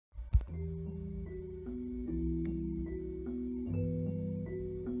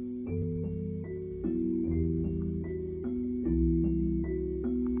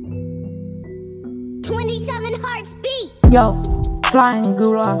heart's beat. Yo, flying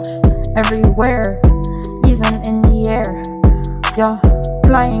goulash everywhere, even in the air. Yo,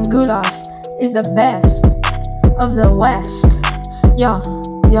 flying goulash is the best of the West. Yo,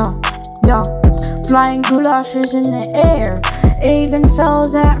 flying goulash is in the air. It even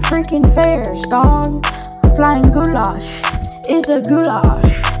sells at freaking fairs, dog. Flying goulash is the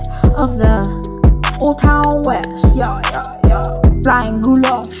goulash of the Old Town West. Yo, flying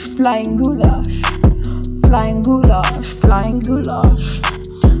goulash, flying goulash, flying goulash, flying goulash,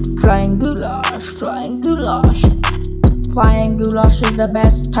 flying goulash, flying goulash. Flying goulash is the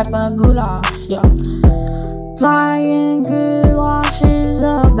best type of goulash. Yeah. Flying goulash is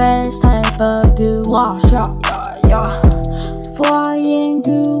the best type of goulash. Yeah. Flying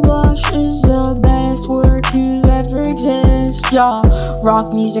goulash is the best word to ever exist. Yeah.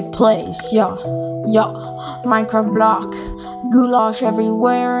 Rock music plays. Yeah. Minecraft block. Goulash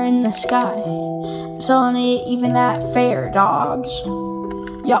everywhere in the sky. Selling it even at fair, dogs.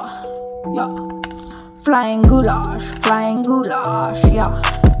 Yeah. Flying goulash, flying goulash. Yeah.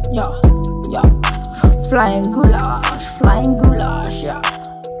 Flying goulash, yeah.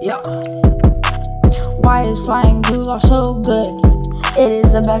 Why is flying goulash so good? It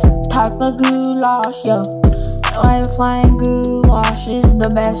is the best type of goulash, yo. Why flying goulash is the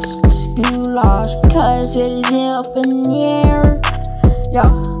best goulash? Because it is up in the air.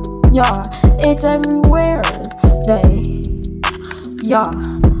 Yeah, it's everywhere.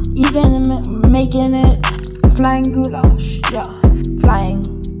 Even making it flying goulash. Yeah, flying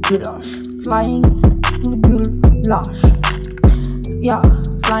goulash. Yeah,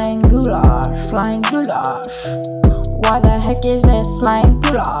 flying goulash. Why the heck is it flying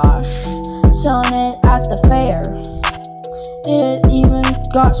goulash? Selling it at the fair. It even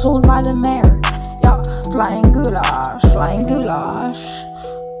got sold by the mayor. Yeah, flying goulash.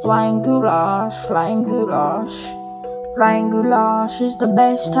 Flying goulash is the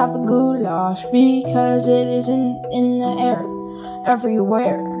best type of goulash because it is in the air,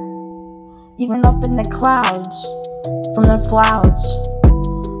 everywhere, even up in the clouds, from the clouds.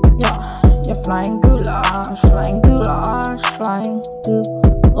 Yeah, flying goulash, flying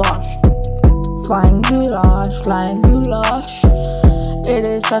goulash. It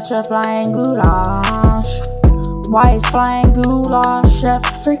is such a flying goulash. Why is flying goulash a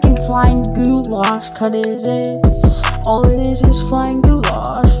freaking flying goulash? Cut is it? All it is flying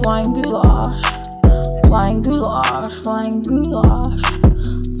goulash. Flying goulash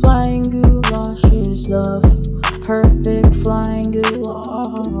is the perfect flying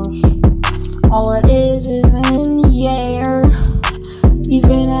goulash. All it is in the air,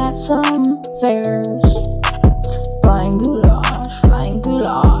 even at some fairs. Flying goulash.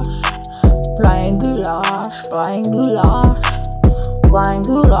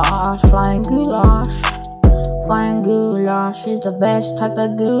 Flying goulash is the best type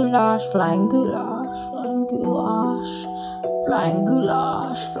of goulash. Flying goulash. Yeah.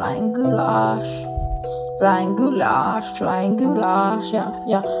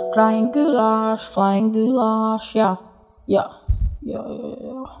 Flying goulash. Yeah.